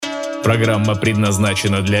Программа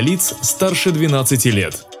предназначена для лиц старше 12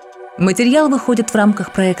 лет. Материал выходит в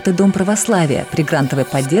рамках проекта «Дом Православия» при грантовой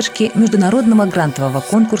поддержке международного грантового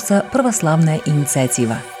конкурса «Православная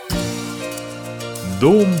инициатива».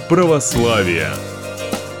 Дом Православия.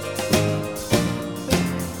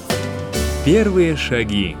 Первые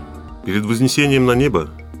шаги. Перед вознесением на небо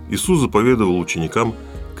Иисус заповедовал ученикам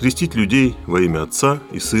крестить людей во имя Отца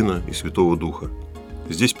и Сына и Святого Духа.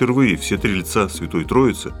 Здесь впервые все три лица Святой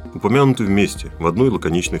Троицы упомянуты вместе, в одной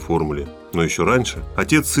лаконичной формуле. Но еще раньше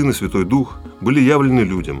Отец, Сын и Святой Дух были явлены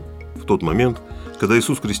людям в тот момент, когда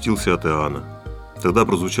Иисус крестился от Иоанна. Тогда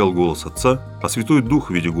прозвучал голос Отца, а Святой Дух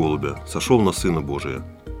в виде голубя сошел на Сына Божия.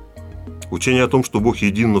 Учение о том, что Бог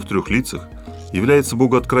един, но в трех лицах, является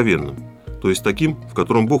богооткровенным, то есть таким, в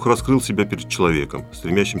котором Бог раскрыл себя перед человеком,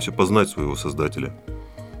 стремящимся познать своего Создателя.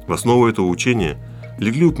 В основу этого учения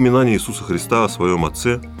легли упоминания Иисуса Христа о Своем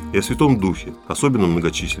Отце и о Святом Духе, особенно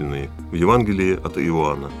многочисленные, в Евангелии от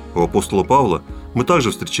Иоанна. У апостола Павла мы также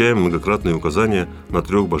встречаем многократные указания на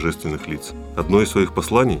трех божественных лиц. Одно из своих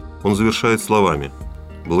посланий он завершает словами: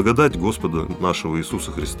 «Благодать Господа нашего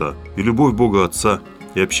Иисуса Христа и любовь Бога Отца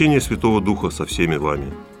и общение Святого Духа со всеми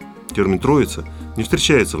вами». Термин «Троица» не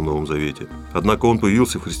встречается в Новом Завете, однако он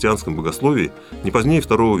появился в христианском богословии не позднее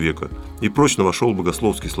II века и прочно вошел в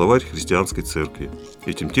богословский словарь христианской церкви.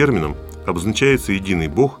 Этим термином обозначается единый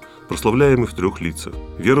Бог, прославляемый в трех лицах.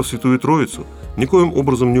 Вера в Святую Троицу никоим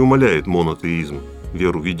образом не умаляет монотеизм,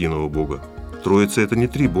 веру в единого Бога. Троица – это не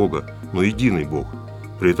три Бога, но единый Бог.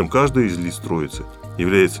 При этом каждая из лиц Троицы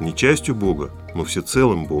является не частью Бога, но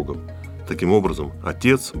всецелым Богом. Таким образом,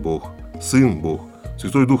 Отец – Бог, Сын – Бог,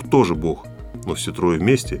 Святой Дух тоже Бог, но все трое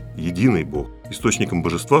вместе – единый Бог. Источником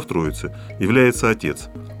божества в Троице является Отец.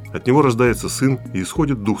 От Него рождается Сын и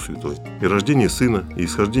исходит Дух Святой. И рождение Сына, и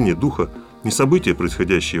исхождение Духа – не события,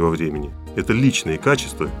 происходящие во времени. Это личные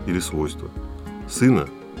качества или свойства Сына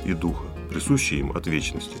и Духа, присущие им от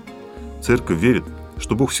вечности. Церковь верит,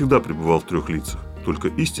 что Бог всегда пребывал в трех лицах, только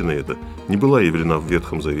истина эта не была явлена в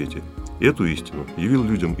Ветхом Завете. Эту истину явил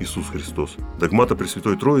людям Иисус Христос. Догмат о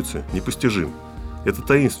Пресвятой Троице непостижим. Это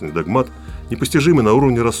таинственный догмат, непостижимый на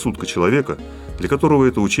уровне рассудка человека, для которого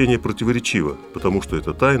это учение противоречиво, потому что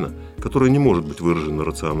это тайна, которая не может быть выражена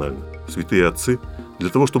рационально. Святые отцы, для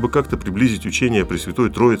того, чтобы как-то приблизить учение о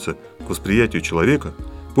Пресвятой Троице к восприятию человека,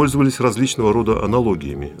 пользовались различного рода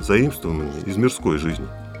аналогиями, заимствованными из мирской жизни.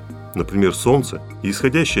 Например, солнце и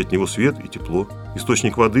исходящий от него свет и тепло,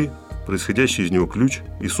 источник воды, происходящий из него ключ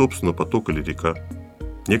и, собственно, поток или река.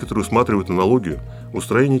 Некоторые усматривают аналогию в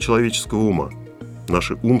устроении человеческого ума.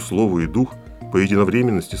 Наши ум, слово и дух по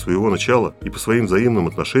единовременности своего начала и по своим взаимным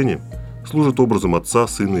отношениям служат образом Отца,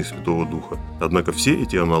 Сына и Святого Духа. Однако все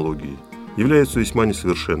эти аналогии являются весьма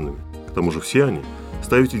несовершенными. К тому же все они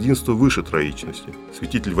ставят единство выше троичности.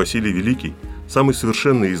 Святитель Василий Великий, самый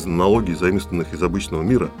совершенный из аналогий, заимствованных из обычного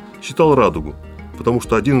мира, считал радугу, потому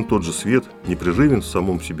что один и тот же свет непрерывен в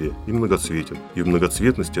самом себе и многоцветен, и в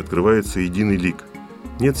многоцветности открывается единый лик.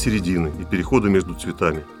 Нет середины и перехода между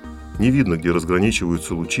цветами. Не видно, где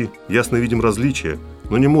разграничиваются лучи, ясно видим различия,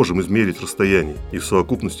 но не можем измерить расстояние, и в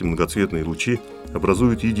совокупности многоцветные лучи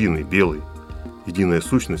образуют единый, белый. Единая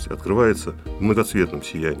сущность открывается в многоцветном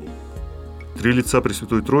сиянии. Три лица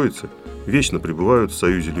Пресвятой Троицы вечно пребывают в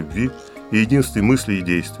союзе любви и единстве мысли и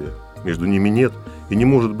действия. Между ними нет и не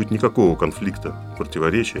может быть никакого конфликта,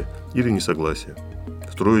 противоречия или несогласия.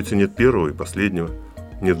 В Троице нет первого и последнего,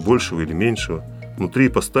 нет большего или меньшего. Внутри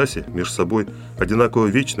ипостаси между собой одинаково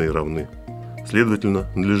вечны и равны. Следовательно,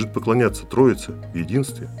 надлежит поклоняться Троице в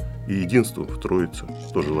единстве и единству в Троице.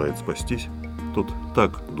 Кто желает спастись, тот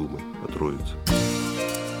так думает о Троице.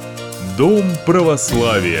 Дом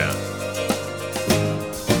Православия.